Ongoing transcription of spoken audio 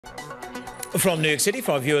From New York City,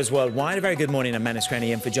 for our viewers worldwide, a very good morning. I'm Manus,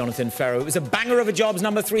 Cranny in for Jonathan Ferro. It was a banger of a jobs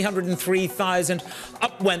number, 303,000.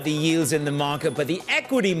 Up went the yields in the market, but the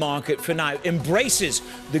equity market for now embraces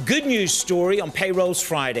the good news story on payrolls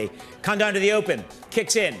Friday. Countdown to the open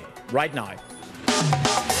kicks in right now.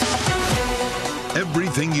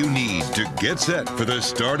 Everything you need to get set for the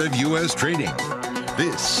start of U.S. trading.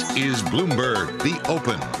 This is Bloomberg The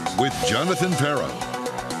Open with Jonathan Ferro.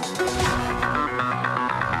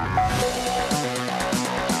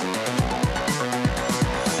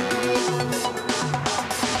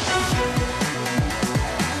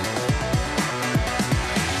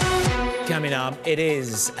 Coming up, it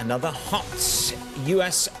is another hot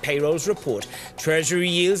U.S. payrolls report. Treasury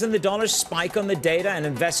yields and the dollar spike on the data, and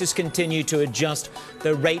investors continue to adjust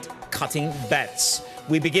their rate-cutting bets.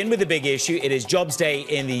 We begin with the big issue. It is Jobs Day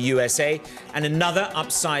in the USA, and another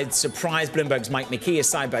upside surprise. Bloomberg's Mike McKee is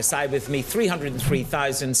side by side with me.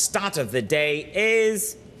 303,000. Start of the day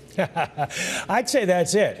is... I'd say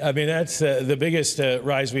that's it. I mean, that's the biggest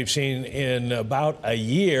rise we've seen in about a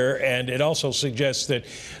year, and it also suggests that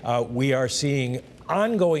we are seeing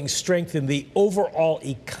ongoing strength in the overall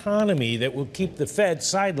economy that will keep the Fed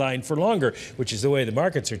sidelined for longer, which is the way the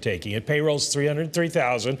markets are taking it. Payrolls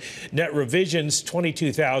 303,000, net revisions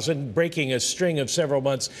 22,000, breaking a string of several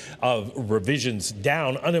months of revisions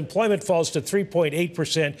down. Unemployment falls to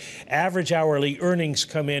 3.8%. Average hourly earnings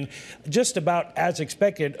come in just about as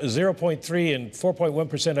expected, 0.3 and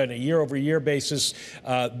 4.1% on a year-over-year basis.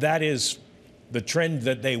 That is the trend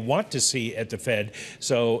that they want to see at the Fed.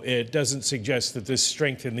 So it doesn't suggest that this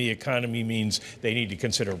strength in the economy means they need to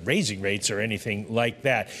consider raising rates or anything like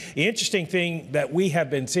that. The interesting thing that we have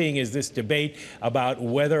been seeing is this debate about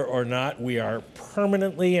whether or not we are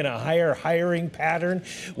permanently in a higher hiring pattern.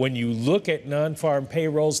 When you look at non-farm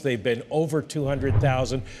payrolls, they've been over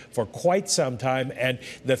 200,000 for quite some time. And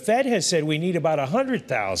the Fed has said we need about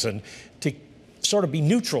 100,000 to sort of be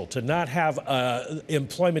neutral, to not have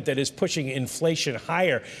employment that is pushing inflation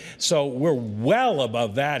higher. So we're well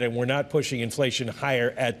above that, and we're not pushing inflation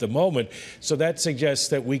higher at the moment. So that suggests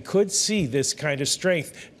that we could see this kind of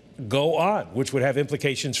strength go on, which would have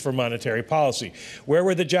implications for monetary policy. Where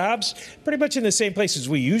were the jobs? Pretty much in the same places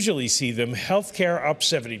we usually see them. Healthcare up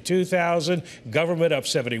 72,000, government up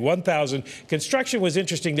 71,000. Construction was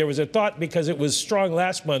interesting. There was a thought because it was strong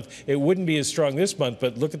last month, it wouldn't be as strong this month,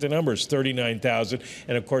 but look at the numbers, 39,000.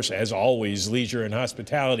 And of course, as always, leisure and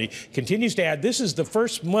hospitality continues to add. This is the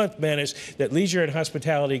first month, Manus, that leisure and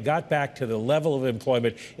hospitality got back to the level of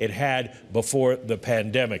employment it had before the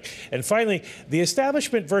pandemic. And finally, the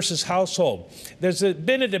establishment versus household. There's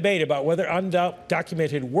been a debate about whether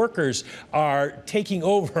undocumented workers are taking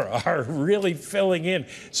over, are really filling in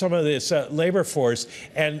some of this labor force.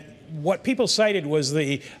 And what people cited was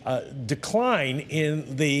the decline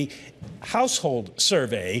in the household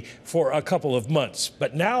survey for a couple of months.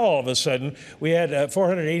 But now all of a sudden we had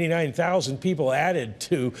 489,000 people added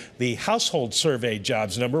to the household survey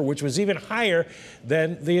jobs number, which was even higher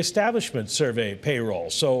than the establishment survey payroll.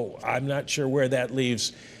 So I'm not sure where that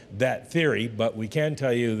leaves that theory, but we can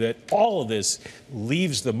tell you that all of this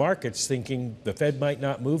leaves the markets thinking the Fed might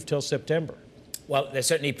not move till September. Well, they're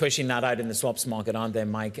certainly pushing that out in the swaps market, aren't they,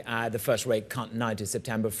 Mike? The first rate cut now to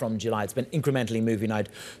September from July. It's been incrementally moving out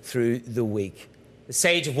through the week. The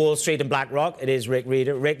sage of Wall Street and BlackRock, it is Rick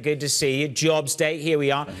Rieder. Rick, good to see you. Jobs Day, here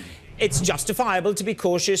we are. It's justifiable to be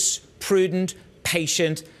cautious, prudent,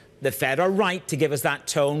 patient. The Fed are right to give us that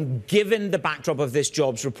tone, given the backdrop of this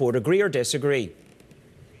jobs report. Agree or disagree?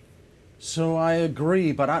 So I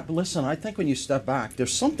agree, but listen, I think when you step back,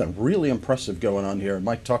 there's something really impressive going on here.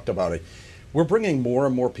 Mike talked about it. We're bringing more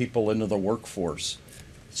and more people into the workforce,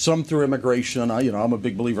 some through immigration. I'm a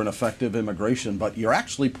big believer in effective immigration, but you're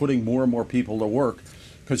actually putting more and more people to work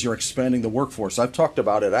because you're expanding the workforce. I've talked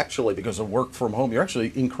about it actually because of work from home. You're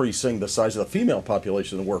actually increasing the size of the female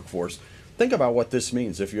population in the workforce. Think about what this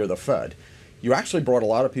means if you're the Fed. You actually brought a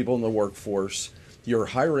lot of people in the workforce. You're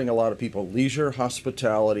hiring a lot of people, leisure,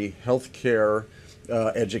 hospitality, healthcare,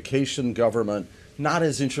 education, government, not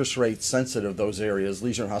as interest rate sensitive, those areas,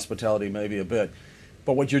 leisure and hospitality maybe a bit.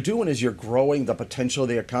 But what you're doing is you're growing the potential of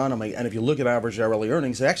the economy. And if you look at average hourly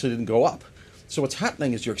earnings, they actually didn't go up. So what's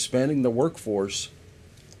happening is you're expanding the workforce,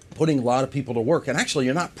 putting a lot of people to work. And actually,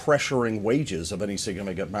 you're not pressuring wages of any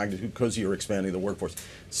significant magnitude because you're expanding the workforce.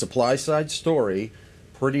 Supply side story,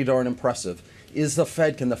 pretty darn impressive.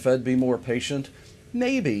 Can the Fed be more patient?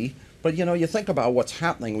 Maybe, but you think about what's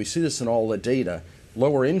happening. We see this in all the data.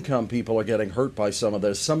 Lower income people are getting hurt by some of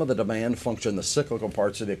this. Some of the demand function, the cyclical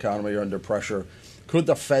parts of the economy are under pressure. Could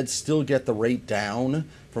the Fed still get the rate down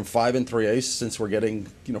from 5 3/8 since we're getting,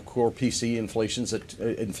 core PCE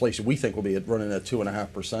inflation we think will be running at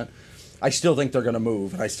 2.5%? I still think they're going to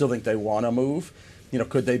move, and I still think they want to move.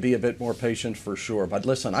 Could they be a bit more patient? For sure. But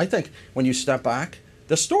listen, I think when you step back,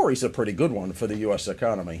 the story's a pretty good one for the U.S.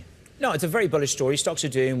 economy. No, it's a very bullish story. Stocks are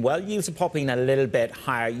doing well. Yields are popping a little bit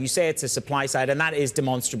higher. You say it's a supply side, and that is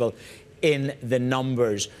demonstrable in the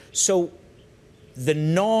numbers. So the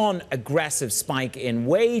non-aggressive spike in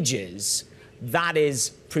wages, that is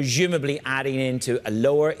presumably adding into a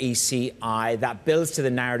lower ECI. That builds to the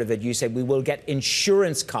narrative that you said we will get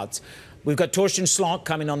insurance cuts. We've got Torsten Slot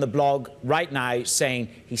coming on the blog right now saying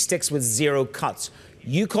he sticks with 0 cuts.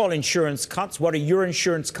 You call insurance cuts. What are your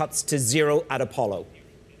insurance cuts to 0 at Apollo?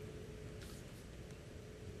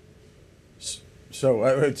 So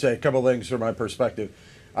I would say a couple of things from my perspective.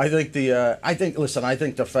 I think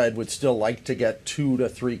the Fed would still like to get 2 to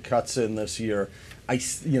 3 cuts in this year.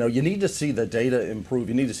 You need to see the data improve.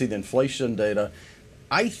 You need to see the inflation data.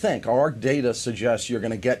 I think our data suggests you're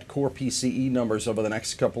going to get core PCE numbers over the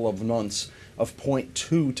next couple of months of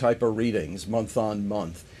 0.2 type of readings month on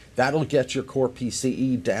month. That'll get your core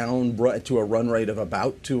PCE down to a run rate of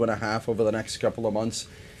about 2.5 over the next couple of months.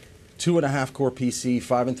 2.5 core PCE,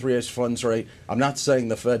 5 3/8 funds rate. I'm not saying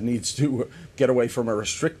the Fed needs to get away from a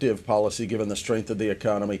restrictive policy given the strength of the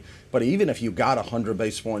economy, but even if you got 100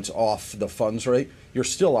 basis points off the funds rate, you're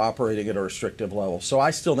still operating at a restrictive level. So I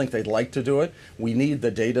still think they'd like to do it. We need the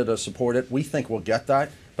data to support it. We think we'll get that.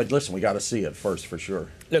 But listen, we got to see it first for sure.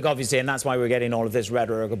 Look, obviously, and that's why we're getting all of this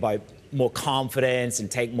rhetoric about more confidence and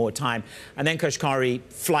take more time. And then Kashkari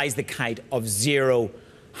flies the kite of 0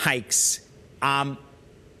 hikes.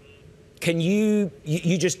 Can you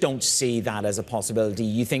just don't see that as a possibility?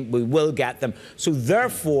 You think we will get them. So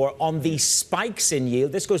therefore, on these spikes in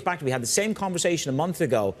yield, this goes back to, we had the same conversation a month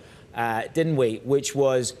ago, didn't we? Which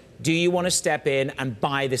was, do you want to step in and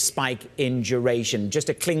buy the spike in duration? Just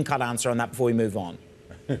a clean-cut answer on that before we move on.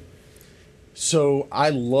 So I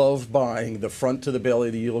love buying the front to the belly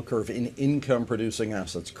of the yield curve in income-producing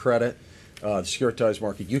assets, credit, the securitized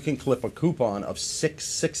market. You can clip a coupon of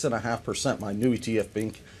 6.5%. My new ETF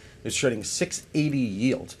Bink is trading 6.80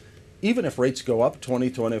 yield. Even if rates go up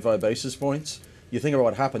 20, 25 basis points, you think about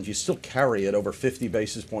what happens, you still carry it over 50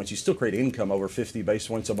 basis points. You still create income over 50 basis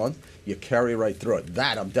points a month. You carry right through it.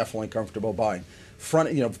 That I'm definitely comfortable buying.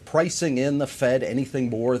 Pricing in the Fed anything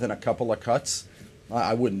more than a couple of cuts,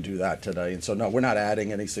 I wouldn't do that today. And so, no, we're not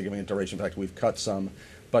adding any significant duration. In fact, we've cut some.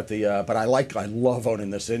 But I love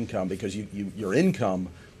owning this income because your income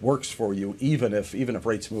works for you even if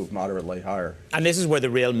rates move moderately higher. And this is where the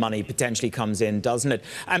real money potentially comes in, doesn't it?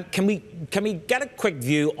 Can we get a quick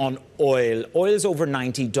view on oil? Oil's over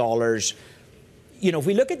 $90. If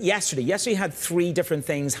we look at yesterday had 3 different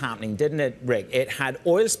things happening, didn't it, Rick? It had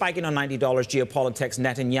oil spiking on $90, geopolitics,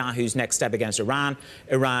 Netanyahu's next step against Iran,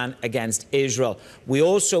 Iran against Israel. We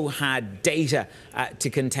also had data to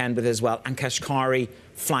contend with as well, and Kashkari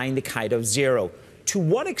flying the kite of 0. To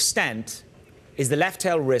what extent is the left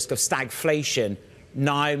tail risk of stagflation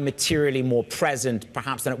now materially more present,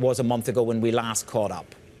 perhaps, than it was a month ago when we last caught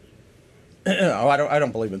up? I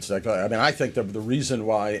don't believe in stagflation. I mean, I think the reason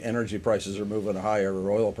why energy prices are moving higher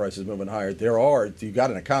or oil prices moving higher, you've got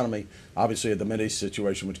an economy, obviously, the Mideast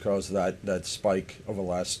situation, which caused that spike over the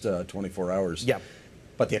last 24 hours. Yeah.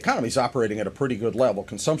 But the economy's operating at a pretty good level.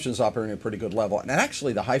 Consumption's operating at a pretty good level. And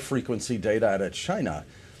actually, the high-frequency data out of China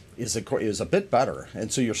is a bit better.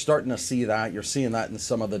 And so you're starting to see that. You're seeing that in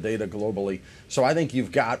some of the data globally. So I think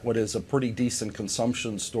you've got what is a pretty decent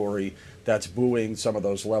consumption story that's buoying some of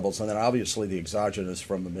those levels. And then obviously the exogenous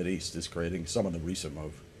from the Mideast is creating some of the recent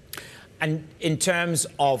move. And in terms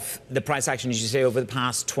of the price action, as you say, over the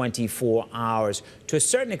past 24 hours, to a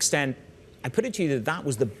certain extent, I put it to you that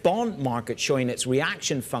was the bond market showing its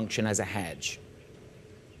reaction function as a hedge.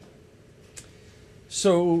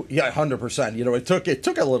 So, yeah, 100%. It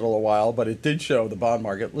took a little while, but it did show the bond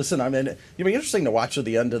market. Listen, I mean, it'll be interesting to watch at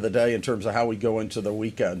the end of the day in terms of how we go into the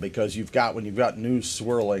weekend, because when you've got news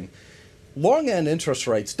swirling, long end interest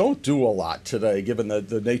rates don't do a lot today, given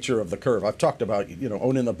the nature of the curve. I've talked about,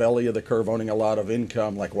 owning the belly of the curve, owning a lot of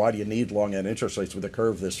income. Like, why do you need long end interest rates with the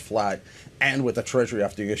curve this flat and with the Treasury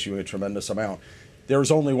after issuing a tremendous amount? There's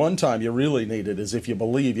only one time you really need it, is if you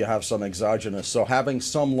believe you have some exogenous. So having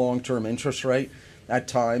some long-term interest rate at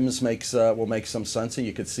times will make some sense, and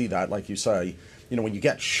you could see that, like you say, when you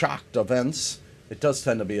get shocked events, it does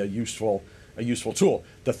tend to be a useful tool.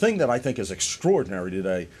 The thing that I think is extraordinary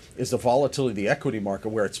today is the volatility of the equity market,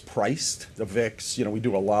 where it's priced, the VIX. You know, we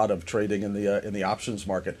do a lot of trading in the options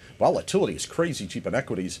market. Volatility is crazy cheap in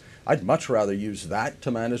equities. I'd much rather use that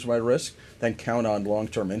to manage my risk than count on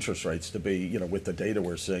long-term interest rates to be, you know, with the data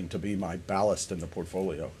we're seeing, to be my ballast in the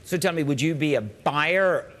portfolio. So tell me, would you be a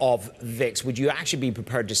buyer of VIX? Would you actually be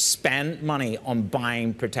prepared to spend money on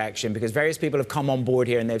buying protection? Because various people have come on board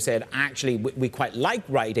here and they've said, actually, we quite like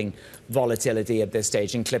writing volatility at this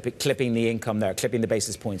stage and clipping the income there, clipping the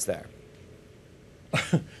basis points there.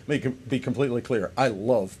 Let me be completely clear. I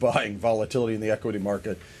love buying volatility in the equity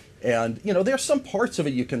market. And, you know, there's some parts of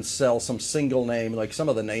it you can sell, some single name, like some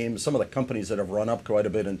of the names, some of the companies that have run up quite a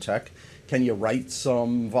bit in tech. Can you write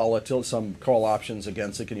some volatility, some call options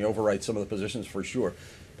against it? Can you overwrite some of the positions? For sure.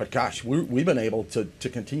 But gosh, we've been able to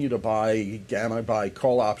continue to buy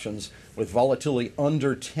call options with volatility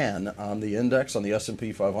under 10 on the index, on the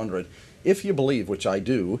S&P 500. If you believe, which I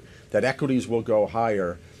do, that equities will go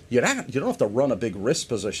higher, you don't have to run a big risk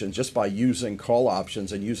position just by using call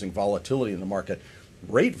options and using volatility in the market.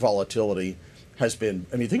 Rate volatility has been,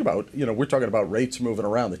 I mean, think about, you know, we're talking about rates moving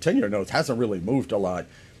around. The 10-year note hasn't really moved a lot.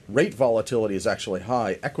 Rate volatility is actually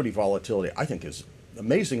high. Equity volatility, I think, is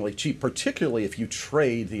amazingly cheap, particularly if you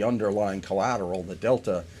trade the underlying collateral, the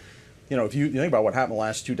delta. You know, if you think about what happened the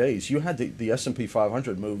last 2 days, you had the S&P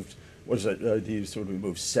 500 moved, what is it, we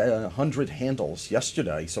moved 100 handles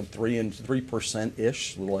yesterday, so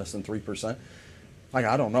 3%-ish, a little less than 3%. Like,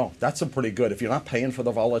 I don't know. That's a pretty good. If you're not paying for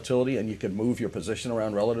the volatility and you can move your position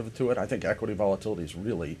around relative to it, I think equity volatility is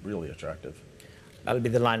really, really attractive. That'll be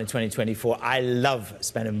the line in 2024. I love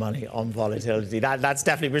spending money on volatility. That's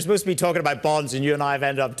definitely, we're supposed to be talking about bonds, and you and I have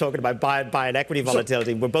ended up talking about buying equity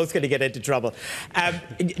volatility. We're both going to get into trouble.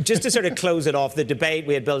 Just to sort of close it off, the debate,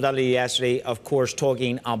 we had Bill Dudley yesterday, of course,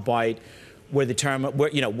 talking about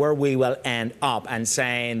where we will end up, and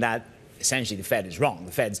saying that essentially the Fed is wrong.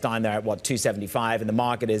 The Fed's down there at, what, 275, and the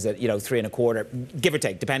market is at, 3.25, give or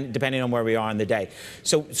take, depending on where we are on the day.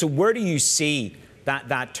 So where do you see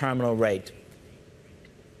that terminal rate?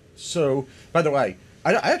 So, by the way,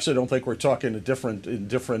 I actually don't think we're talking in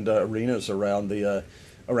different arenas around the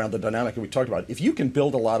dynamic that we talked about. If you can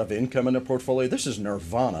build a lot of income in a portfolio, this is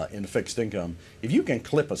nirvana in fixed income. If you can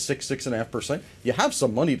clip a 6.5%, you have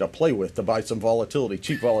some money to play with to buy some volatility,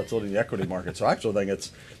 cheap volatility in the equity market. So I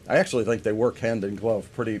actually think they work hand in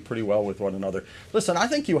glove pretty well with one another. Listen, I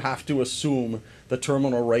think you have to assume the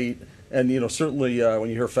terminal rate. And, certainly when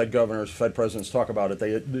you hear Fed governors, Fed presidents talk about it,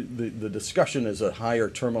 the discussion is a higher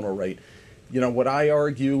terminal rate. What I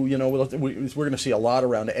argue, we're going to see a lot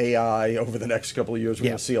around AI over the next couple of years. We're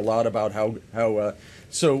going to see a lot about how.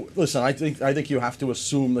 So listen, I think you have to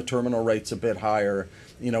assume the terminal rate's a bit higher.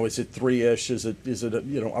 Is it 3-ish? Is it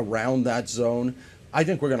around that zone? I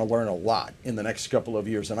think we're going to learn a lot in the next couple of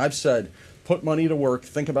years. And I've said, put money to work.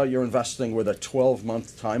 Think about your investing with a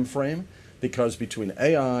 12-month time frame, because between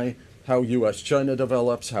AI, how U.S.-China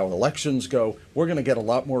develops, how elections go, we're going to get a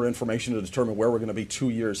lot more information to determine where we're going to be 2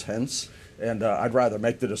 years hence. And I'd rather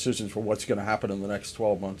make the decisions for what's going to happen in the next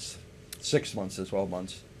 12 months, 6 months to 12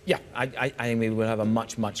 months. Yeah, I think we will have a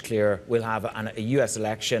much clearer, we'll have a U.S.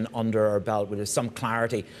 election under our belt with some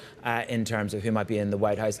clarity in terms of who might be in the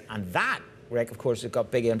White House. And that, Rick, of course, has got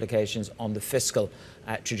big implications on the fiscal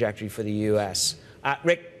trajectory for the U.S.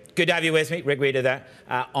 Rick, good to have you with me. Rick Rieder there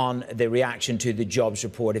on the reaction to the jobs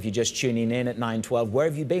report. If you're just tuning in at 9:12, where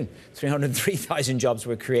have you been? 303,000 jobs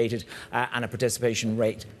were created and a participation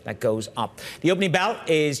rate that goes up. The opening bell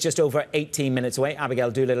is just over 18 minutes away.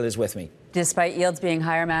 Abigail Doolittle is with me. Despite yields being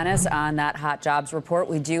higher, Manus, on that hot jobs report,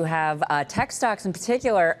 we do have tech stocks in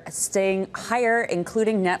particular staying higher,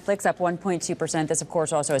 including Netflix up 1.2%. This, of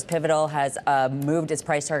course, also as Pivotal has moved its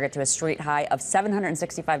price target to a street high of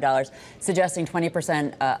 $765, suggesting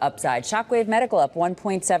 20% upside. Shockwave Medical up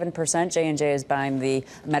 1.7%. J&J is buying the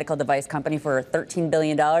medical device company for $13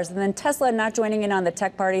 billion. And then Tesla not joining in on the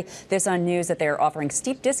tech party. This on news that they are offering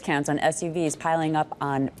steep discounts on SUVs, piling up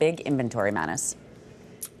on big inventory, Manus.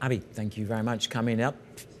 Abby, thank you very much. Coming up,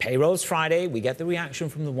 payrolls Friday. We get the reaction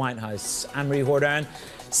from the White House. Annmarie Hordern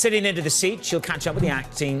sitting into the seat. She'll catch up with the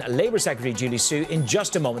acting Labour Secretary, Juli in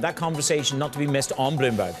just a moment. That conversation not to be missed on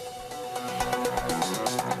Bloomberg.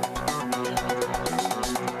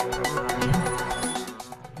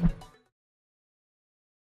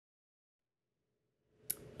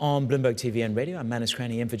 On Bloomberg TV and radio, I'm Manus,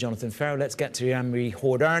 Cranny in for Jonathan Farrow. Let's get to Annmarie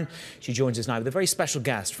Hordern. She joins us now with a very special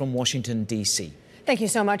guest from Washington, D.C. Thank you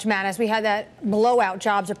so much, Manus. We had that blowout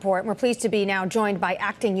jobs report, and we're pleased to be now joined by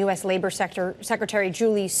Acting U.S. Labor Secretary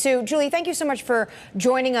Juli Su. Julie, thank you so much for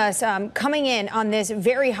joining us, coming in on this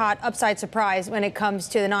very hot upside surprise when it comes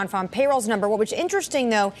to the non-farm payrolls number. What's interesting,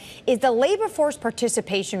 though, is the labor force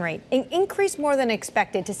participation rate increased more than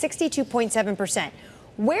expected to 62.7%.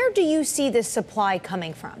 Where do you see this supply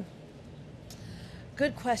coming from?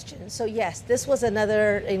 Good question. So yes, this was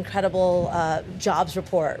another incredible jobs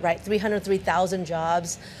report, right? 303,000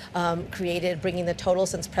 jobs created, bringing the total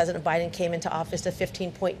since President Biden came into office to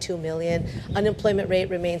 15.2 million. Unemployment rate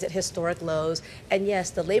remains at historic lows. And yes,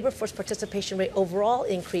 the labor force participation rate overall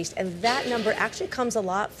increased. And that number actually comes a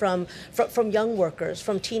lot from young workers,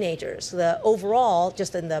 from teenagers. The overall,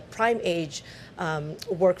 just in the prime age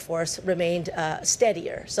workforce, remained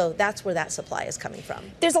steadier. So that's where that supply is coming from.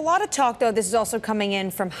 There's a lot of talk, though, this is also coming in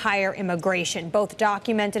from higher immigration, both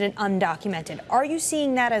documented and undocumented. Are you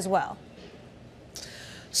seeing that as well?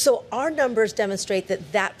 So our numbers demonstrate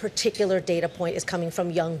that that particular data point is coming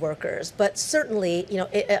from young workers, but certainly,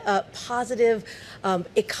 a positive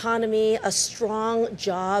economy, a strong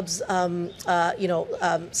jobs,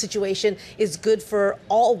 situation is good for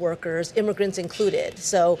all workers, immigrants included.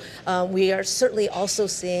 So we are certainly also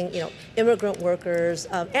seeing, immigrant workers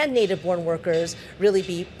and native-born workers really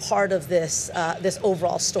be part of this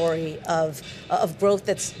overall story of growth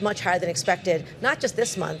that's much higher than expected, not just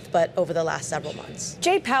this month, but over the last several months.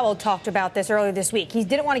 Jay Powell talked about this earlier this week. He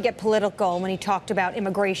didn't want to get political when he talked about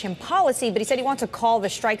immigration policy, but he said he wants to call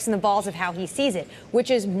the strikes and the balls of how he sees it,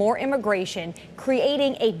 which is more immigration,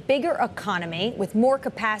 creating a bigger economy with more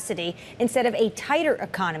capacity instead of a tighter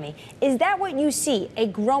economy. Is that what you see, a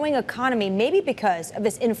growing economy, maybe because of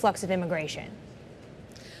this influx of immigration?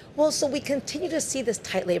 Well, so we continue to see this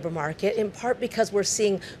tight labor market, in part because we're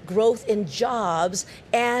seeing growth in jobs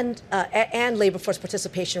and labor force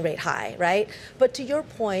participation rate high, right? But to your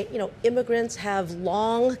point, immigrants have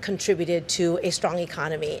long contributed to a strong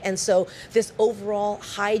economy. And so this overall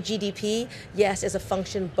high GDP, yes, is a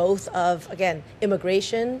function both of, again,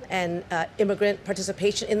 immigration and immigrant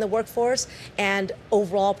participation in the workforce and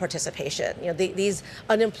overall participation. These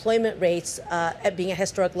unemployment rates at being at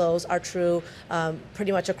historic lows are true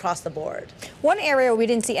pretty much across the board. One area where we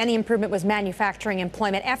didn't see any improvement was manufacturing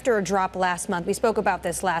employment after a drop last month. We spoke about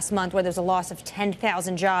this last month, where there's a loss of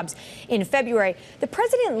 10,000 jobs in February. The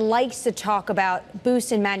president likes to talk about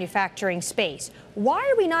boosts in manufacturing space. Why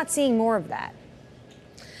are we not seeing more of that?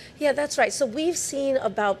 Yeah, that's right. So we've seen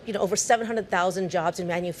about, over 700,000 jobs in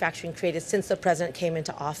manufacturing created since the president came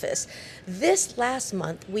into office. This last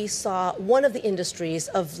month, we saw one of the industries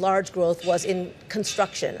of large growth was in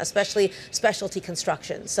construction, especially specialty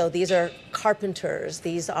construction. So these are carpenters,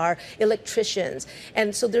 these are electricians.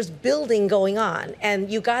 And so there's building going on.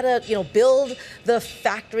 And you got to, build the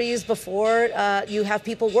factories before you have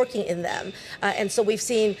people working in them. And so we've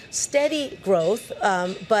seen steady growth,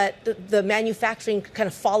 but the manufacturing kind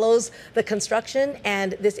of follows the construction,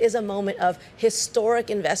 and this is a moment of historic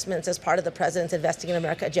investments as part of the president's Investing in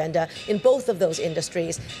America agenda in both of those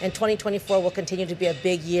industries, and 2024 will continue to be a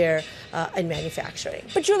big year in manufacturing.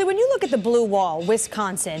 But Julie, when you look at the blue wall,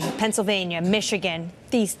 Wisconsin, Pennsylvania, Michigan,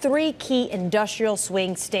 these three key industrial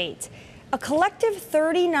swing states, a collective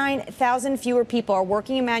 39,000 fewer people are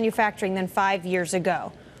working in manufacturing than 5 years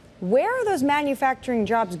ago. Where are those manufacturing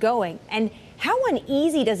jobs going? And how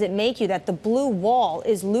uneasy does it make you that the blue wall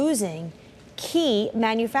is losing key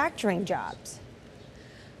manufacturing jobs?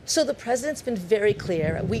 So the president's been very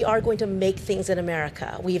clear. We are going to make things in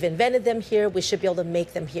America. We've invented them here. We should be able to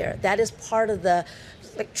make them here. That is part of the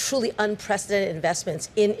truly unprecedented investments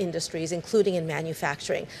in industries, including in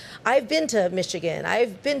manufacturing. I've been to Michigan,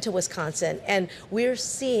 I've been to Wisconsin, and we're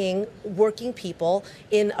seeing working people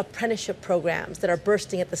in apprenticeship programs that are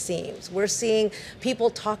bursting at the seams. We're seeing people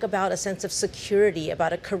talk about a sense of security,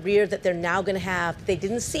 about a career that they're now going to have that they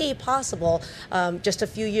didn't see possible just a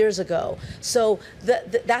few years ago. So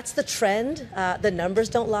that's the trend. The numbers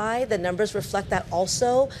don't lie. The numbers reflect that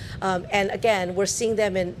also. And again, we're seeing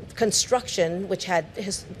them in construction, which had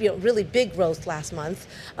really big growth last month,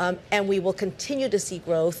 and we will continue to see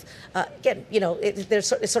growth. Again, there's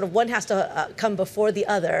sort of one has to come before the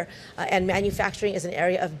other, and manufacturing is an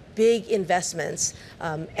area of big investments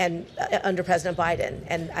and under President Biden,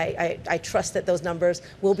 and I trust that those numbers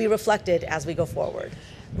will be reflected as we go forward.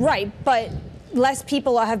 Right, but less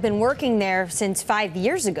people have been working there since 5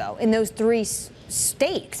 years ago in those three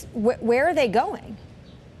states. Where are they going?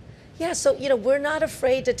 Yeah, so, we're not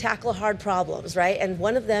afraid to tackle hard problems, right? And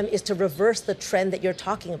one of them is to reverse the trend that you're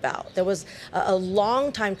talking about. There was a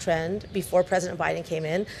long time trend before President Biden came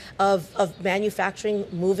in of manufacturing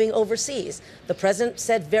moving overseas. The president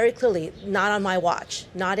said very clearly, not on my watch,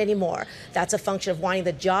 not anymore. That's a function of wanting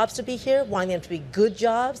the jobs to be here, wanting them to be good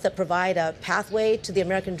jobs that provide a pathway to the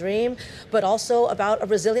American dream, but also about a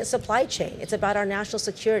resilient supply chain. It's about our national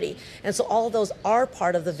security. And so all of those are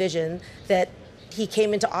part of the vision that he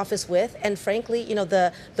came into office with. And frankly,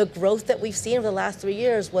 the growth that we've seen over the last 3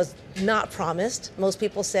 years was not promised. Most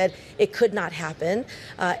people said it could not happen.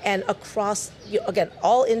 And across, again,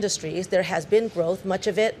 all industries, there has been growth, much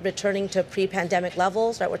of it returning to pre-pandemic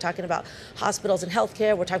levels, right? We're talking about hospitals and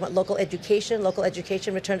healthcare. We're talking about local education. Local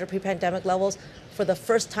education returned to pre-pandemic levels for the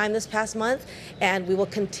first time this past month. And we will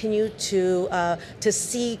continue to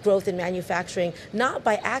see growth in manufacturing, not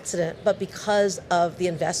by accident, but because of the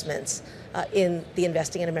investments in the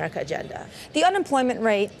Investing in America agenda. The unemployment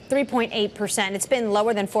rate, 3.8%. It's been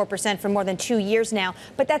lower than 4% for more than 2 years now,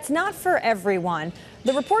 but that's not for everyone.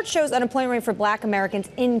 The report shows unemployment rate for Black Americans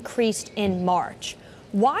increased in March.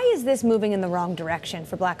 Why is this moving in the wrong direction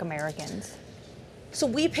for Black Americans? So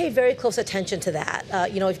we pay very close attention to that.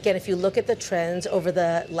 Again, if you look at the trends over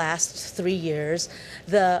the last 3 years,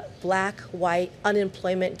 the Black-white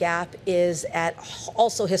unemployment gap is at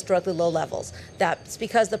also historically low levels. That's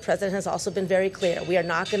because the president has also been very clear. We are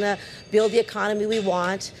not going to build the economy we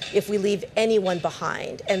want if we leave anyone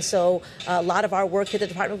behind. And so a lot of our work at the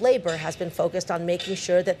Department of Labor has been focused on making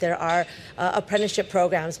sure that there are apprenticeship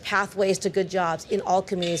programs, pathways to good jobs in all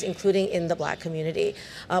communities, including in the Black community.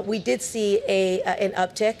 We did see an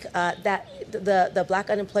uptick. That the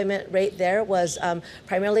Black unemployment rate there was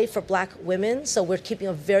primarily for Black women. So we're keeping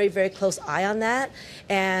a very, very close eye on that,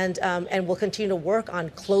 and we'll continue to work on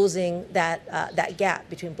closing that gap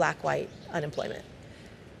between Black-white unemployment.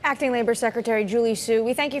 Acting Labor Secretary Juli Su,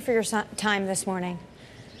 we thank you for your time this morning.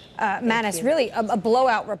 Manus, really a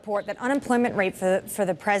blowout report. That unemployment rate for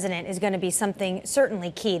the president is going to be something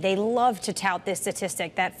certainly key. They love to tout this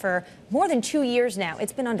statistic that for more than 2 years now,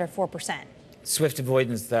 it's been under 4%. Swift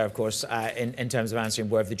avoidance there, of course, in terms of answering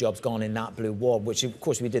where have the jobs gone in that blue wall, which, of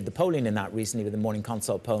course, we did the polling in that recently with the Morning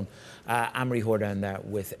Consult poll. Annmarie Hordern there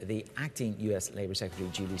with the acting U.S. Labour Secretary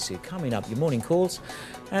Juli Su. Coming up, your morning calls.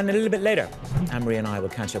 And a little bit later, Annmarie and I will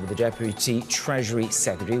catch up with the Deputy Treasury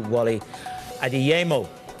Secretary, Wally Adeyemo,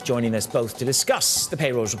 joining us both to discuss the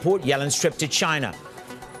payrolls report, Yellen's trip to China.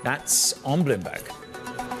 That's on Bloomberg.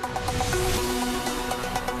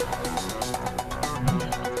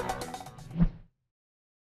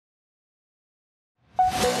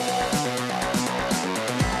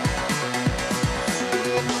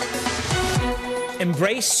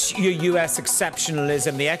 Embrace your U.S.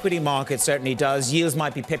 exceptionalism. The equity market certainly does. Yields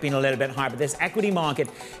might be pipping a little bit higher, but this equity market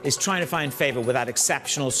is trying to find favor with that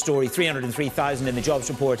exceptional story. 303,000 in the jobs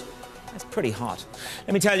report. That's pretty hot.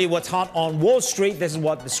 Let me tell you what's hot on Wall Street. This is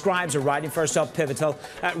what the scribes are writing. First up, Pivotal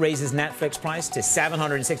raises Netflix price to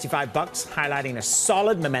 $765, highlighting a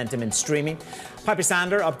solid momentum in streaming. Piper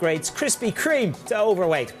Sandler upgrades Krispy Kreme to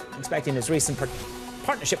overweight, expecting its recent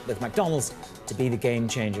partnership with McDonald's to be the game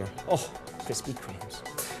changer. Oh, Krispy Kremes.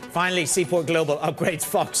 Finally, Seaport Global upgrades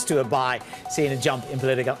Fox to a buy, seeing a jump in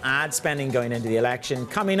political ad spending going into the election.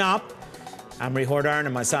 Coming up, Annmarie Hordern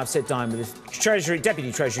and myself sit down with the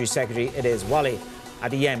Deputy Treasury Secretary. It is Wally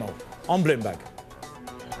Adeyemo on Bloomberg.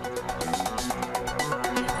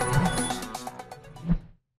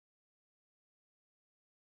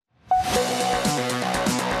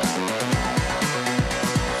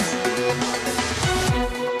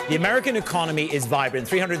 The American economy is vibrant.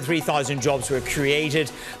 303,000 jobs were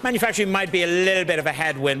created. Manufacturing might be a little bit of a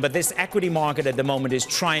headwind, but this equity market at the moment is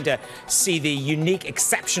trying to see the unique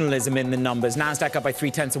exceptionalism in the numbers. NASDAQ up by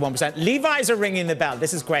 0.3%. Levi's are ringing the bell.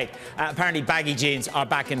 This is great. Apparently baggy jeans are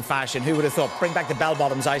back in fashion. Who would have thought? Bring back the bell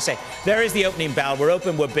bottoms, I say. There is the opening bell. We're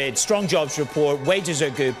open, we're bid. Strong jobs report. Wages are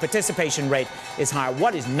good. Participation rate is higher.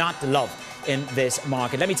 What is not to love in this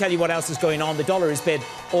market? Let me tell you what else is going on. The dollar is bid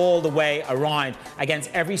all the way around against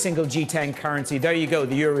every single G10 currency. There you go.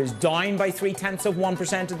 The euro is down by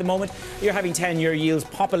 0.3% at the moment. You're having 10-year yields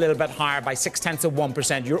pop a little bit higher by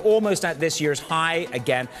 0.6%. You're almost at this year's high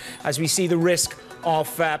again as we see the risk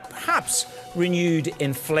of perhaps renewed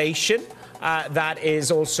inflation. That is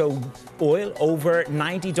also oil over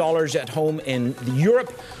 $90 at home in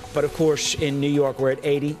Europe. But of course, in New York, we're at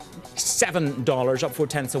 $87, up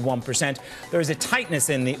 0.4%. There is a tightness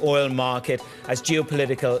in the oil market as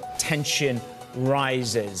geopolitical tension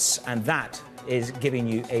rises. And that is giving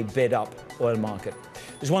you a bid-up oil market.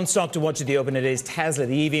 There's one stock to watch at the open. It is Tesla,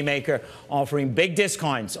 the EV maker, offering big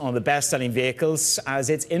discounts on the best-selling vehicles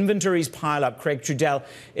as its inventories pile up. Craig Trudell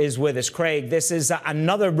is with us. Craig, this is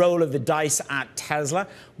another roll of the dice at Tesla.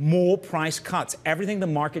 More price cuts. Everything the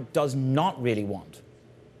market does not really want.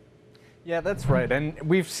 Yeah, that's right. And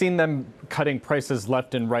we've seen them cutting prices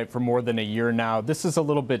left and right for more than a year now. This is a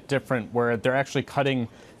little bit different where they're actually cutting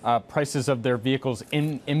prices of their vehicles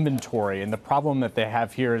in inventory. And the problem that they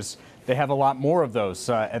have here is they have a lot more of those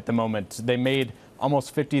at the moment. They made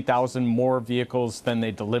almost 50,000 more vehicles than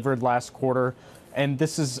they delivered last quarter. And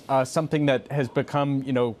this is something that has become,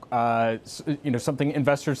 something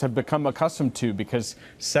investors have become accustomed to because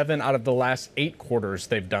 7 out of the last 8 quarters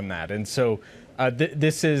they've done that. And so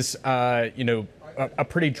this is, a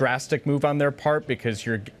pretty drastic move on their part because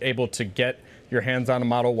you're able to get your hands on a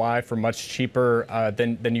Model Y for much cheaper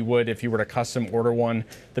than you would if you were to custom order one.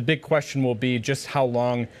 The big question will be just how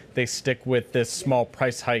long they stick with this small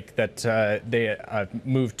price hike that they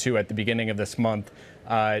moved to at the beginning of this month.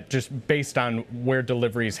 Just based on where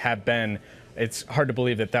deliveries have been, it's hard to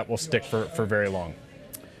believe that will stick for very long.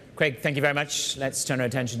 Craig, thank you very much. Let's turn our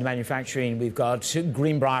attention to manufacturing. We've got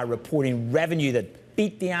Greenbrier reporting revenue that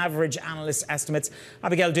beat the average analyst estimates.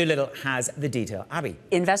 Abigail Doolittle has the detail. Abby.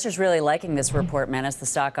 Investors really liking this report, Manus. The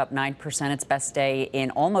stock up 9%, its best day in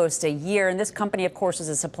almost a year. And this company, of course, is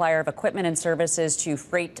a supplier of equipment and services to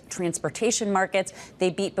freight transportation markets.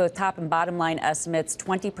 They beat both top and bottom line estimates,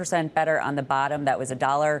 20% better on the bottom. That was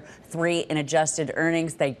 $1.03 in adjusted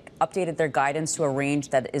earnings. They updated their guidance to a range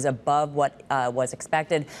that is above what was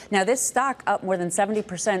expected. Now, this stock up more than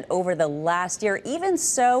 70% over the last year. Even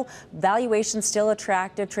so, valuation still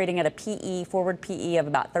attractive, trading at a forward PE of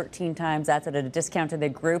about 13 times. That's at a discount to the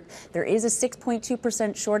group. There is a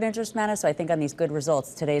 6.2% short interest, Manus. So I think on these good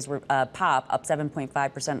results, today's pop up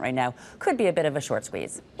 7.5% right now could be a bit of a short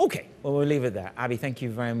squeeze. Okay, well, we'll leave it there. Abby, thank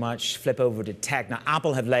you very much. Flip over to tech. Now,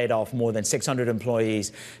 Apple have laid off more than 600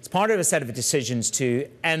 employees. It's part of a set of decisions to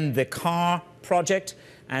end the car project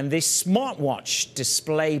and the smartwatch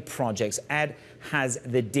display projects. Ed has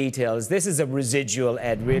the details. This is a residual,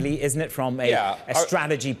 Ed, really, isn't it, from a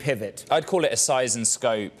strategy pivot? I'd call it a size and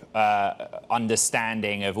scope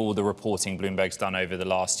understanding of all the reporting Bloomberg's done over the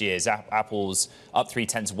last years. Apple's up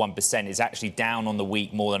 0.3% is actually down on the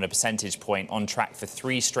week more than a percentage point, on track for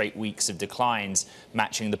 3 straight weeks of declines,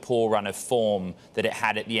 matching the poor run of form that it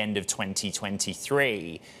had at the end of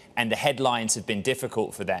 2023. And the headlines have been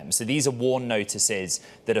difficult for them. So these are warn notices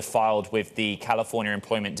that are filed with the California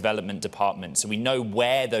Employment Development Department. So we know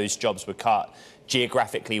where those jobs were cut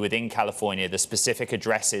geographically within California, the specific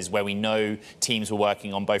addresses where we know teams were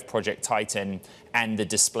working on both Project Titan and the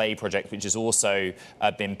display project, which has also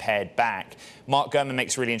been pared back. Mark Gurman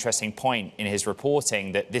makes a really interesting point in his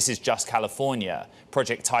reporting that this is just California.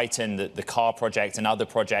 Project Titan, the car project, and other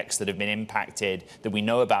projects that have been impacted that we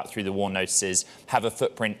know about through the warn notices have a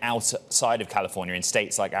footprint outside of California in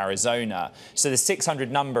states like Arizona. So the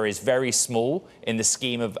 600 number is very small in the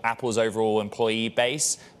scheme of Apple's overall employee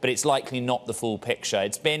base, but it's likely not the full picture.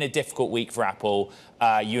 It's been a difficult week for Apple.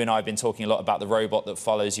 You and I have been talking a lot about the robot that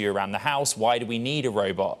follows you around the house. Why do we need a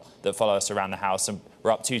robot that follows us around the house? And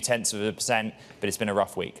we're up 0.2%, but it's been a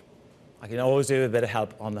rough week. I can always do a bit of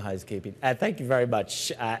help on the housekeeping. Thank you very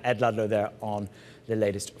much, Ed Ludlow, there on the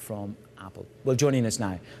latest from Apple. Well, joining us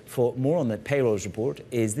now for more on the payrolls report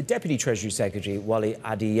is the Deputy Treasury Secretary, Wally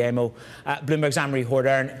Adeyemo. Bloomberg's Annmarie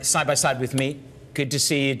Hordern, side by side with me. Good to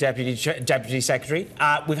see you, Deputy Secretary.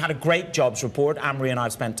 We've had a great jobs report. Annmarie and I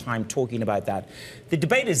have spent time talking about that. The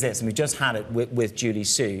debate is this, and we just had it with Juli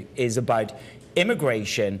Sue, is about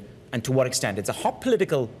immigration and to what extent. It's a hot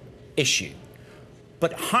political issue.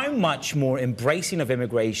 But how much more embracing of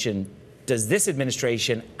immigration does this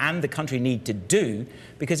administration and the country need to do?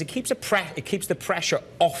 Because it keeps the pressure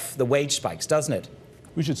off the wage spikes, doesn't it?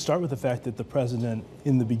 We should start with the fact that the president,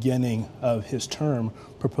 in the beginning of his term,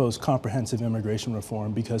 proposed comprehensive immigration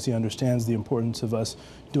reform because he understands the importance of us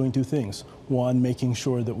doing 2 things. One, making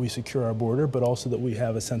sure that we secure our border, but also that we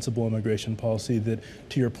have a sensible immigration policy that,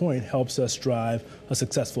 to your point, helps us drive a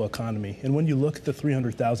successful economy. And when you look at the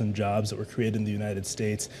 300,000 jobs that were created in the United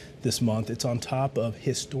States this month, it's on top of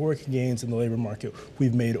historic gains in the labor market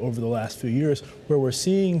we've made over the last few years, where we're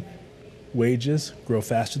seeing wages grow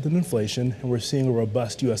faster than inflation, and we're seeing a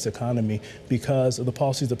robust U.S. economy because of the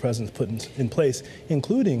policies the president's put in place,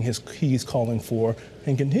 including he's calling for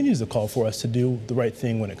and continues to call for us to do the right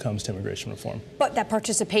thing when it comes to immigration reform. But that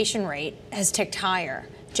participation rate has ticked higher.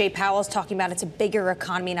 Jay Powell's talking about it's a bigger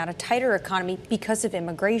economy, not a tighter economy because of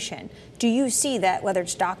immigration. Do you see that, whether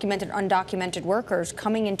it's documented or undocumented workers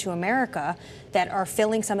coming into America, that are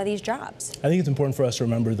filling some of these jobs? I think it's important for us to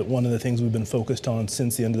remember that one of the things we've been focused on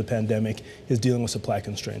since the end of the pandemic is dealing with supply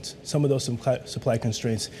constraints. Some of those supply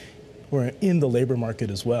constraints were in the labor market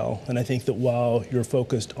as well. And I think that while you're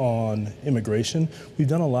focused on immigration, we've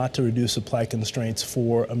done a lot to reduce supply constraints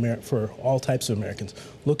for all types of Americans.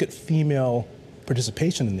 Look at female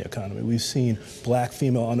participation in the economy. We've seen black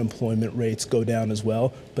female unemployment rates go down as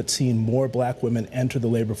well, but seen more black women enter the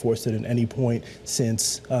labor force than at any point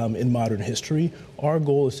since in modern history. Our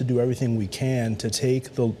goal is to do everything we can to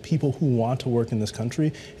take the people who want to work in this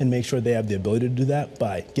country and make sure they have the ability to do that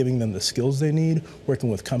by giving them the skills they need,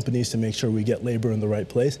 working with companies to make sure we get labor in the right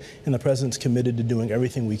place. And the president's committed to doing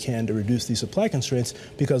everything we can to reduce these supply constraints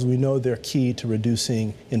because we know they're key to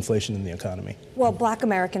reducing inflation in the economy. Well, black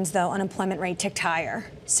Americans, though, unemployment rate ticked higher,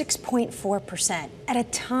 6.4%, at a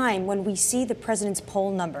time when we see the president's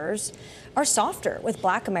poll numbers are softer with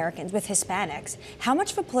black Americans, with Hispanics. How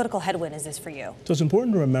much of a political headwind is this for you? So it's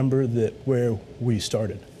important to remember that where we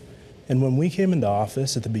started. And when we came into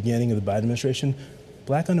office at the beginning of the Biden administration,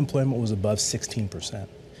 black unemployment was above 16%.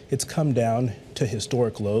 It's come down to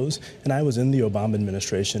historic lows, and I was in the Obama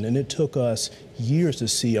administration, and it took us years to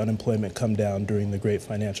see unemployment come down during the great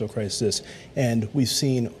financial crisis, and we've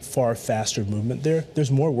seen far faster movement there.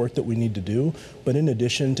 There's more work that we need to do, but in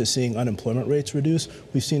addition to seeing unemployment rates reduce,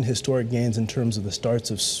 we've seen historic gains in terms of the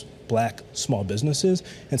starts of black small businesses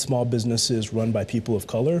and small businesses run by people of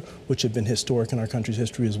color, which have been historic in our country's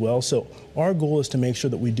history as well. So our goal is to make sure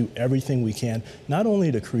that we do everything we can, not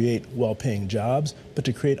only to create well-paying jobs, but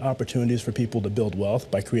to create opportunities for people to build wealth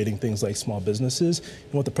by creating things like small businesses.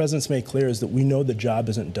 And what the president's made clear is that we know the job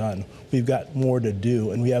isn't done. We've got more to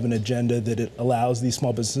do, and we have an agenda that it allows these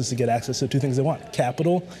small businesses to get access to two things they want: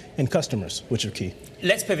 capital and customers, which are key.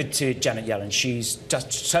 Let's pivot to Janet Yellen. She's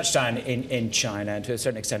touched down in China, and to a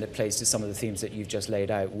certain extent it plays to some of the themes that you've just laid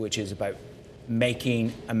out, which is about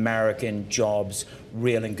making American jobs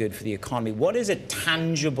real and good for the economy. What is a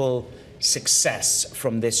tangible success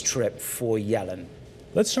from this trip for Yellen?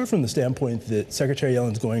 Let's start from the standpoint that Secretary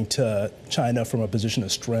Yellen's going to China from a position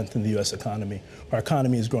of strength in the U.S. economy. Our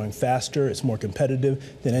economy is growing faster, it's more competitive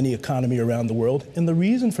than any economy around the world, and the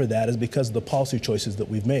reason for that is because of the policy choices that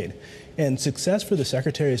we've made. And success for the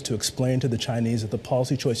Secretary is to explain to the Chinese that the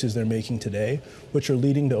policy choices they're making today, which are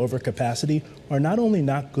leading to overcapacity, are not only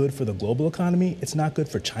not good for the global economy, it's not good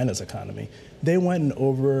for China's economy. They went and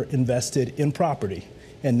overinvested in property,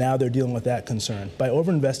 and now they're dealing with that concern. By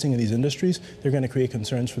overinvesting in these industries, they're going to create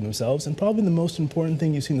concerns for themselves. And probably the most important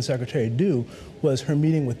thing you've seen the Secretary do was her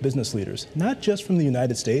meeting with business leaders, not just from the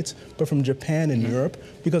United States, but from Japan and Europe,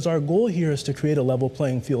 because our goal here is to create a level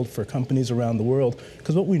playing field for companies around the world.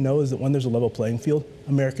 Because what we know is that when there's a level playing field,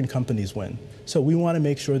 American companies win. So we want to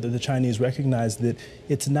make sure that the Chinese recognize that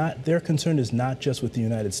it's not, their concern is not just with the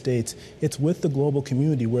United States, it's with the global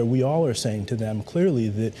community, where we all are saying to them clearly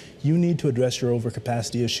that you need to address your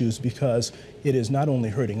overcapacity issues because it is not only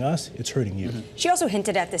hurting us, it's hurting you. She also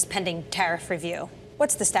hinted at this pending tariff review.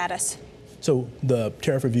 What's the status? So the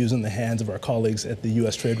tariff review is in the hands of our colleagues at the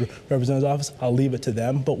U.S. Trade Representative's office. I'll leave it to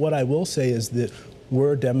them. But what I will say is that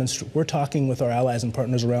we're talking with our allies and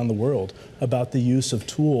partners around the world about the use of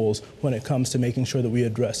tools when it comes to making sure that we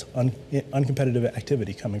address uncompetitive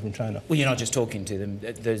activity coming from China. Well, you're not just talking to them.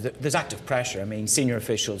 There's active pressure. I mean, senior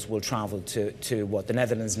officials will travel to the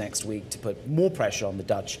Netherlands next week to put more pressure on the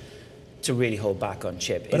Dutch to really hold back on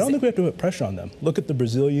chip. But I don't think we have to put pressure on them. Look at the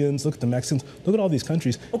Brazilians, look at the Mexicans, look at all these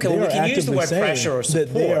countries. Okay, well, we can use the word pressure or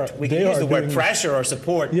support. We can use the word pressure or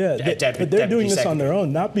support. Yeah, but they're doing this on their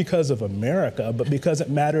own, not because of America, but because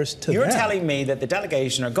it matters to them. You're telling me that the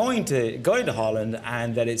delegation are going to Holland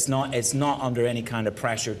and that it's not under any kind of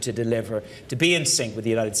pressure to deliver, to be in sync with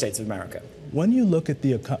the United States of America. When you look at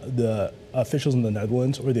the officials in the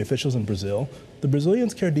Netherlands or the officials in Brazil, the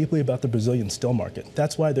Brazilians care deeply about the Brazilian steel market.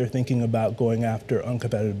 That's why they're thinking about going after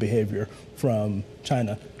uncompetitive behavior from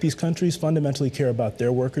China. These countries fundamentally care about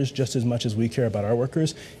their workers just as much as we care about our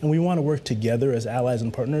workers, and we want to work together as allies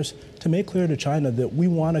and partners to make clear to China that we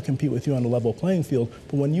want to compete with you on a level playing field,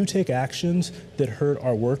 but when you take actions that hurt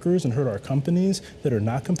our workers and hurt our companies that are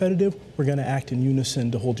not competitive, we're going to act in unison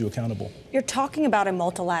to hold you accountable. You're talking about a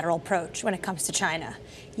multilateral approach when it comes to China.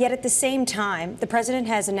 Yet at the same time, the president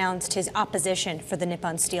has announced his opposition for the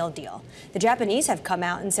Nippon Steel deal. The Japanese have come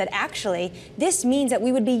out and said, actually, this means that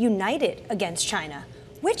we would be united against China.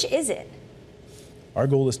 Which is it? Our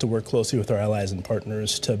goal is to work closely with our allies and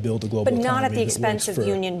partners to build a global economy. But not at the expense of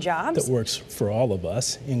union jobs? That works for all of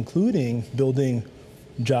us, including building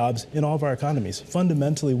jobs in all of our economies.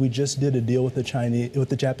 Fundamentally, we just did a deal with the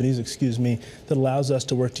Japanese, that allows us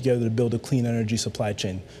to work together to build a clean energy supply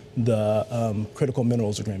chain, the critical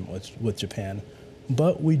minerals agreement with Japan.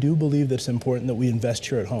 But we do believe that it's important that we invest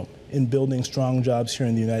here at home in building strong jobs here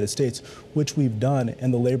in the United States, which we've done,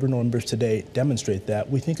 and the labor numbers today demonstrate that.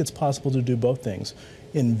 We think it's possible to do both things: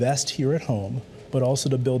 invest here at home, but also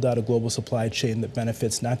to build out a global supply chain that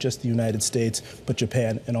benefits not just the United States, but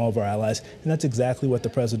Japan and all of our allies. And that's exactly what the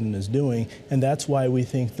president is doing. And that's why we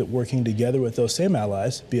think that working together with those same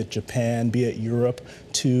allies, be it Japan, be it Europe,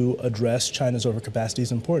 to address China's overcapacity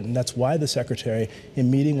is important. That's why the secretary,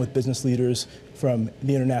 in meeting with business leaders from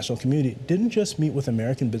the international community, didn't just meet with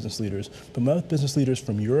American business leaders, but met with business leaders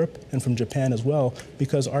from Europe and from Japan as well,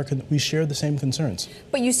 because we share the same concerns.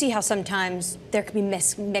 But you see how sometimes there could be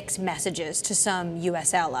mixed messages to some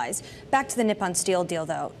U.S. allies. Back to the Nippon Steel deal,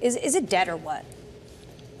 though. Is it dead or what?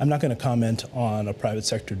 I'm not going to comment on a private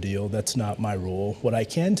sector deal. That's not my role. What I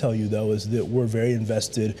can tell you, though, is that we're very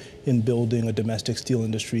invested in building a domestic steel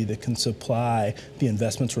industry that can supply the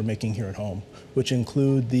investments we're making here at home, which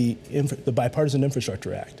include the Bipartisan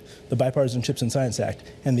Infrastructure Act, the Bipartisan Chips and Science Act,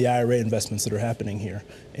 and the IRA investments that are happening here.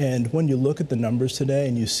 And when you look at the numbers today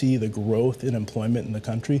and you see the growth in employment in the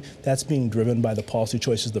country, that's being driven by the policy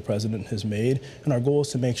choices the president has made. And our goal is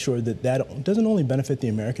to make sure that that doesn't only benefit the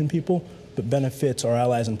American people, but benefits our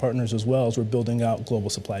allies and partners as well as we're building out global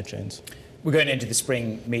supply chains. We're going into the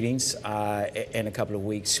spring meetings in a couple of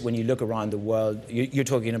weeks. When you look around the world, you're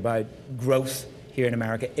talking about growth here in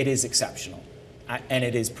America. It is exceptional, and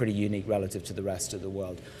it is pretty unique relative to the rest of the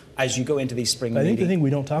world. As you go into these spring meetings... I think the thing we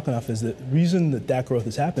don't talk enough is that the reason that growth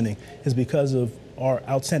is happening is because of our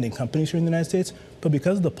outstanding companies here in the United States, but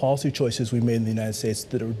because of the policy choices we made in the United States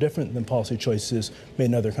that are different than policy choices made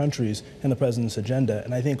in other countries and the president's agenda.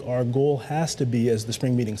 And I think our goal has to be, as the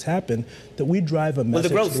spring meetings happen, that we drive a message to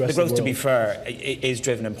the rest of the world. The growth, to be fair, is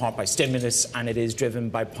driven in part by stimulus, and it is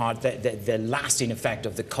driven by part the lasting effect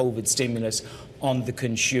of the COVID stimulus on the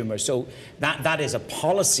consumer. So that is a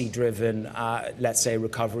policy-driven, let's say,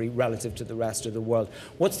 recovery relative to the rest of the world.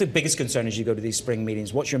 What's the biggest concern as you go to these spring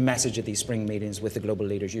meetings? What's your message at these spring meetings with the global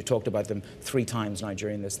leaders? You talked about them 3 times now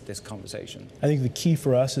during this conversation. I think the key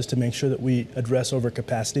for us is to make sure that we address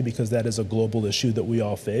overcapacity, because that is a global issue that we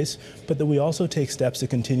all face, but that we also take steps to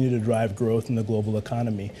continue to drive growth in the global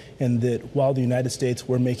economy. And that while the United States,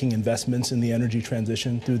 we're making investments in the energy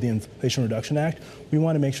transition through the Inflation Reduction Act, we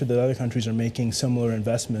want to make sure that other countries are making similar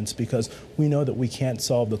investments, because we know that we can't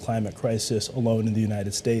solve the climate crisis alone in the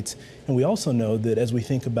United States. And we also know that as we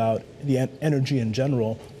think about the energy in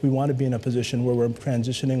general, we want to be in a position where we're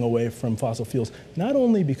transitioning away from fossil fuels, not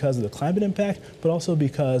only because of the climate impact, but also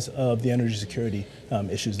because of the energy security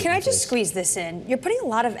issues. Can I just squeeze this in? You're putting a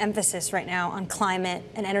lot of emphasis right now on climate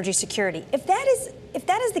and energy security. If that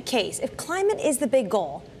is the case, if climate is the big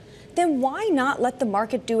goal, then why not let the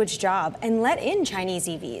market do its job and let in Chinese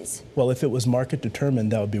EVs? Well, if it was market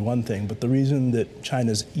determined, that would be one thing. But the reason that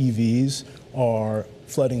China's EVs are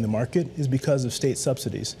flooding the market is because of state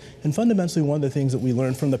subsidies. And fundamentally, one of the things that we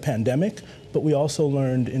learned from the pandemic, but we also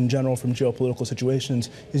learned in general from geopolitical situations,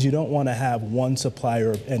 is you don't want to have one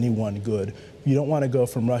supplier of any one good. You don't want to go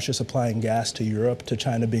from Russia supplying gas to Europe to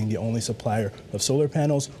China being the only supplier of solar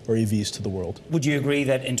panels or EVs to the world. Would you agree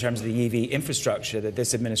that in terms of the EV infrastructure, that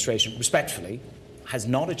this administration, respectfully, has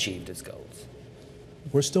not achieved its goals?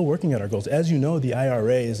 We're still working at our goals. As you know, the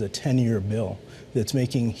IRA is a 10-year bill that's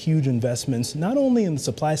making huge investments, not only in the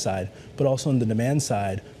supply side, but also in the demand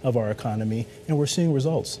side of our economy, and we're seeing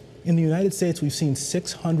results. In the United States, we've seen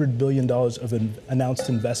 $600 billion of announced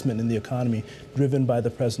investment in the economy driven by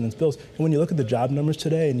the president's bills. And when you look at the job numbers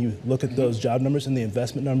today and you look at those job numbers and the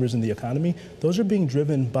investment numbers in the economy, those are being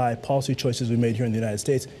driven by policy choices we made here in the United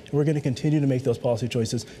States. And we're going to continue to make those policy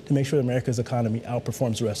choices to make sure that America's economy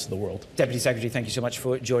outperforms the rest of the world. Deputy Secretary, thank you so much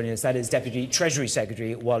for joining us. That is Deputy Treasury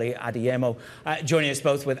Secretary Wally Adeyemo, joining us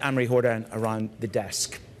both with Annmarie Hordern around the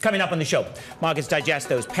desk. Coming up on the show, markets digest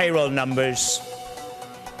those payroll numbers.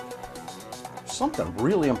 Something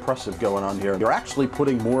really impressive going on here. You're actually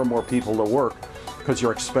putting more and more people to work because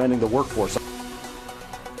you're expanding the workforce.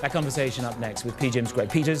 That conversation up next with PGIM's Greg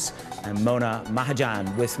Peters and Mona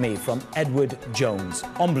Mahajan with me from Edward Jones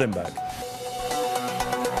on Bloomberg.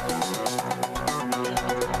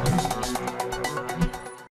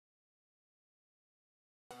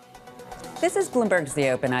 This is Bloomberg's The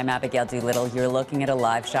Open. I'm Abigail Doolittle. You're looking at a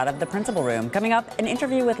live shot of the principal room. Coming up, an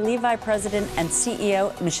interview with Levi President and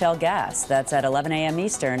CEO Michelle Gass. That's at 11 a.m.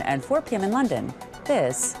 Eastern and 4 p.m. in London.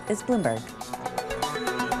 This is Bloomberg.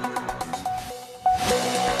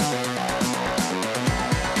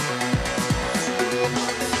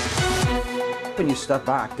 when you step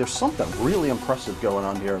back, there's something really impressive going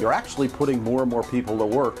on here. You're actually putting more and more people to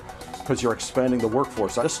work because you're expanding the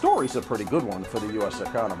workforce. The story's a pretty good one for the U.S.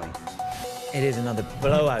 economy. It is another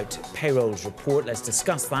blowout payrolls report. Let's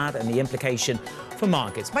discuss that and the implication for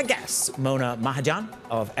markets. My guests, Mona Mahajan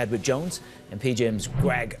of Edward Jones and PGIM's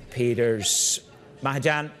Greg Peters.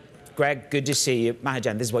 Mahajan, Greg, good to see you.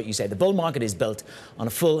 Mahajan, this is what you said. The bull market is built on a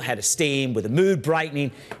full head of steam with the mood brightening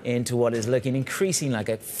into what is looking increasing like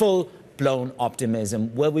a full-blown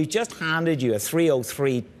optimism. Well, we've just handed you a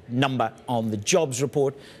 303 number on the jobs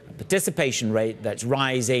report, a participation rate that's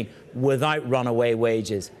rising without runaway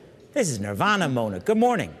wages. This is Nirvana, Mona. Good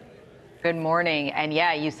morning. Good morning. And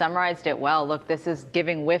yeah, you summarized it well. Look, this is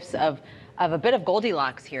giving whiffs of a bit of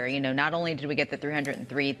Goldilocks here. You know, not only did we get the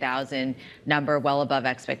 303,000 number well above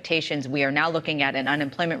expectations, we are now looking at an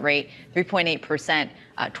unemployment rate, 3.8%,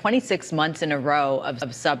 26 months in a row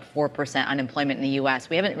of sub 4% unemployment in the U.S.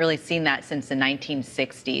 We haven't really seen that since the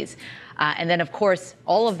 1960s. And then, of course,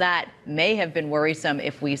 all of that may have been worrisome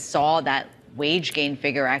if we saw that wage gain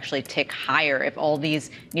figure actually tick higher, if all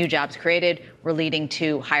these new jobs created were leading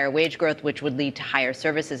to higher wage growth, which would lead to higher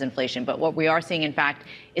services inflation. But what we are seeing, in fact,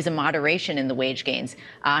 is a moderation in the wage gains.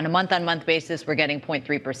 On a month-on-month basis, we're getting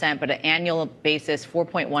 0.3%, but an annual basis,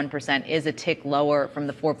 4.1% is a tick lower from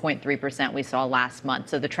the 4.3% we saw last month.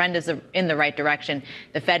 So the trend is in the right direction.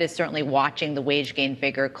 The Fed is certainly watching the wage gain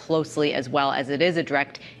figure closely, as well as it has a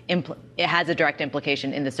direct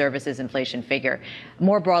implication in the services inflation figure.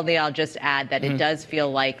 More broadly, I'll just add that it does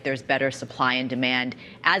feel like there's better supply and demand,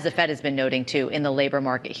 as the Fed has been noting too, in the labor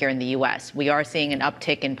market here in the U.S. We are seeing an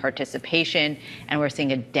uptick in participation, and we're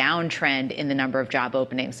seeing a downtrend in the number of job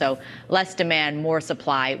openings. So less demand, more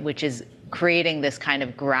supply, which is creating this kind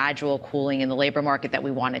of gradual cooling in the labor market that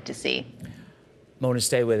we wanted to see. Mona,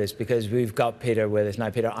 stay with us because we've got Peter with us. Now,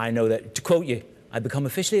 Peter, I know that, to quote you, I've become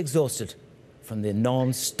officially exhausted from the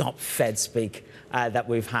non-stop Fed speak that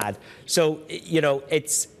we've had. So, you know,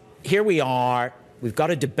 here we are. We've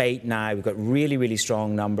got a debate now. We've got really, really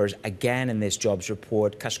strong numbers again in this jobs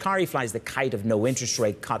report. Kashkari flies the kite of no interest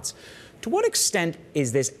rate cuts. To what extent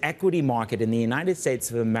is this equity market in the United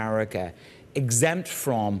States of America exempt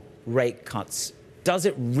from rate cuts? Does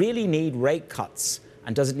it really need rate cuts?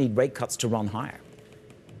 And does it need rate cuts to run higher?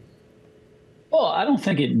 Well, I don't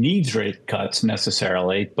think it needs rate cuts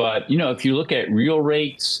necessarily. But, you know, if you look at real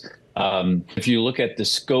rates, if you look at the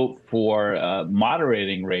scope for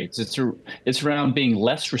moderating rates, it's around being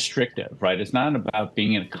less restrictive, right? It's not about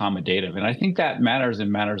being accommodative. And I think that matters and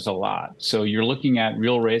matters a lot. So you're looking at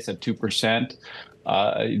real rates at 2%.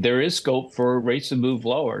 There is scope for rates to move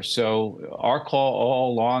lower. So our call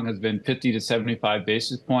all along has been 50 to 75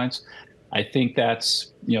 basis points. I think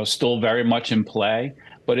that's, you know, still very much in play.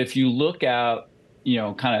 But if you look at, you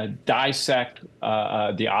know, kind of dissect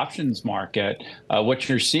the options market, what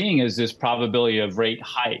you're seeing is this probability of rate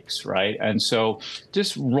hikes, right? And so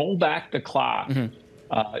just roll back the clock.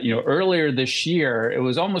 You know, earlier this year, it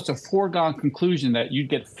was almost a foregone conclusion that you'd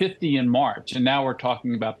get 50 in March. And now we're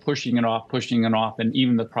talking about pushing it off, and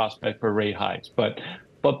even the prospect for rate hikes. But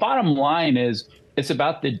bottom line is, it's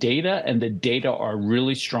about the data, and the data are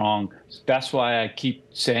really strong. That's why I keep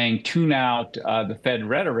saying tune out the Fed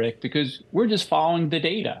rhetoric, because we're just following the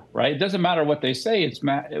data, right? It doesn't matter what they say.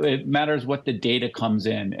 It matters what the data comes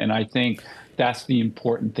in. And I think that's the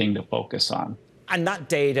important thing to focus on. And that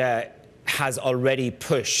data has already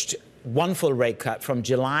pushed one full rate cut from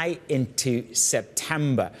July into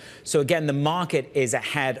September. So again, the market is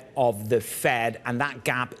ahead of the Fed, and that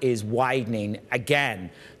gap is widening. Again,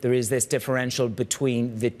 there is this differential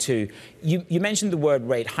between the two. You mentioned the word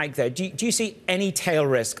rate hike there. Do you see any tail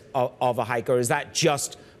risk of a hike, or is that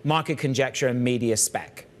just market conjecture and media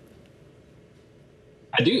spec?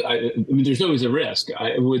 I do. I mean, there's always a risk.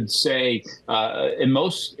 I would say in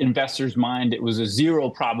most investors' mind, it was a zero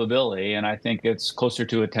probability, and I think it's closer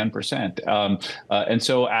to a 10%. And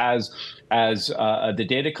so as the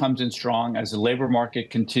data comes in strong, as the labor market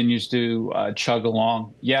continues to chug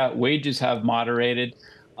along, yeah, wages have moderated,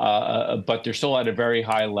 but they're still at a very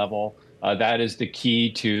high level. That is the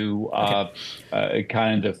key to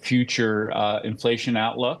kind of the future inflation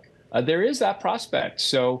outlook. There is that prospect.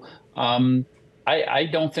 So I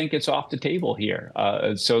don't think it's off the table here.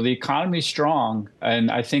 So the economy is strong,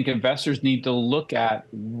 and I think investors need to look at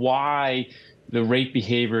why the rate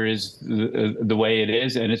behavior is the way it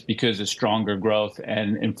is, and it's because of stronger growth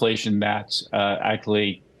and inflation that's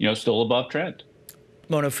actually, you know, still above trend.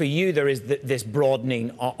 Mona, for you, there is this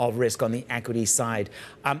broadening of risk on the equity side.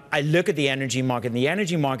 I look at the energy market, and the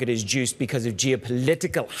energy market is juiced because of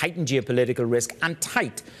heightened geopolitical risk and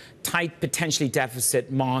tight, potentially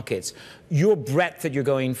deficit markets. Your breadth that you're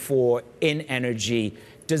going for in energy,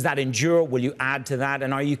 does that endure? Will you add to that?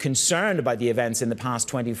 And are you concerned about the events in the past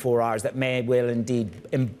 24 hours that will indeed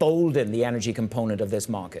embolden the energy component of this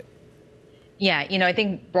market? Yeah, I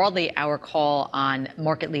think broadly our call on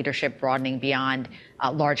market leadership broadening beyond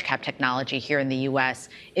large cap technology here in the U.S.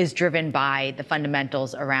 is driven by the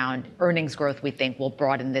fundamentals around earnings growth. We think will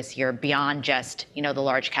broaden this year beyond just, the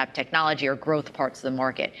large cap technology or growth parts of the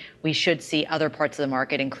market. We should see other parts of the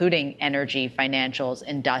market, including energy, financials,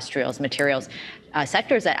 industrials, materials,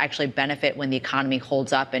 sectors that actually benefit when the economy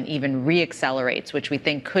holds up and even reaccelerates, which we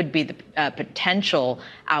think could be the potential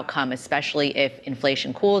outcome, especially if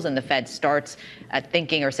inflation cools and the Fed starts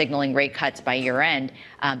thinking or signaling rate cuts by year end.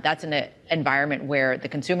 That's an environment where the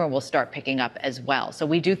consumer will start picking up as well. So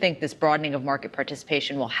we do think this broadening of market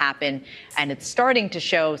participation will happen, and it's starting to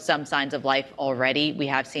show some signs of life already. We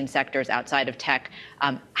have seen sectors outside of tech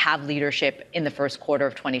have leadership in the first quarter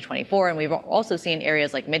of 2024, and we've also seen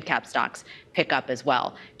areas like mid-cap stocks pick up as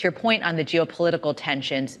well. To your point on the geopolitical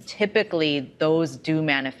tensions, typically those do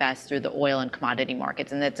manifest through the oil and commodity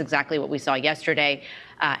markets, and that's exactly what we saw yesterday.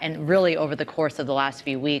 And really over the course of the last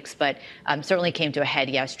few weeks, but certainly came to a head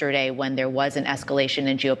yesterday when there was an escalation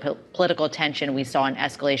in geopolitical tension. We saw an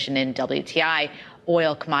escalation in WTI,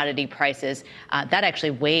 oil commodity prices. That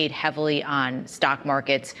actually weighed heavily on stock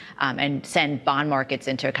markets and sent bond markets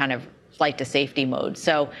into kind of flight to safety mode.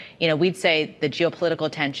 So, we'd say the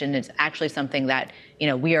geopolitical tension is actually something that,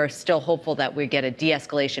 we are still hopeful that we get a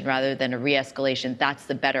de-escalation rather than a re-escalation. That's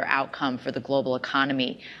the better outcome for the global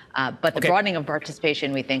economy. But the broadening of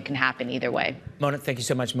participation, we think, can happen either way. Mona, thank you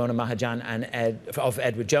so much. Mona Mahajan and of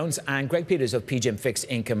Edward Jones and Greg Peters of PGIM Fixed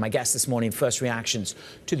Income. My guest this morning, first reactions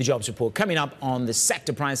to the jobs report. Coming up on the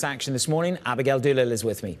sector price action this morning, Abigail Doolittle is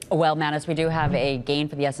with me. Well, Manus, we do have a gain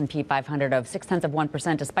for the S&P 500 of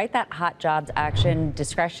 0.6%. Despite that hot jobs action,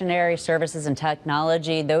 discretionary services and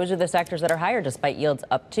technology, those are the sectors that are higher despite yields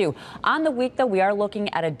up too. On the week, though, we are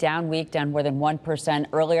looking at a down week, down more than 1%.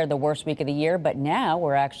 Earlier, the worst week of the year, but now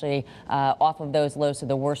we're actually off of those lows, so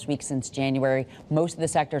the worst week since January. Most of the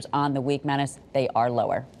sectors on the week, Manus, they are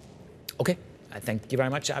lower. Okay. Thank you very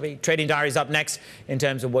much, Abby. Trading Diaries up next in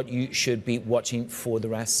terms of what you should be watching for the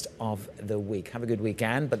rest of the week. Have a good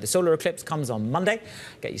weekend. But the solar eclipse comes on Monday.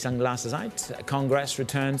 Get your sunglasses out. Congress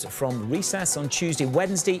returns from recess on Tuesday.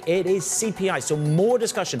 Wednesday, it is CPI. So more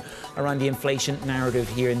discussion around the inflation narrative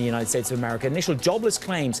here in the United States of America. Initial jobless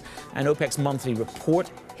claims and OPEC's monthly report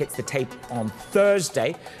hits the tape on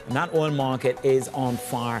Thursday. And that oil market is on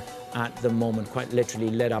fire at the moment, quite literally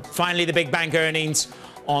lit up. Finally, the big bank earnings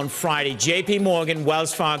on Friday. JP Morgan,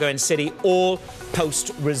 Wells Fargo and Citi all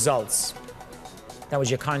post results. That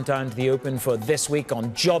was your countdown to the open for this week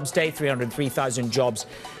on Jobs Day. 303,000 jobs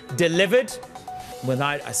delivered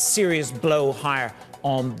without a serious blow higher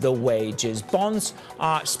on the wages. Bonds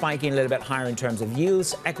are spiking a little bit higher in terms of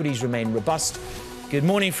yields. Equities remain robust. Good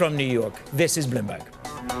morning from New York. This is Bloomberg.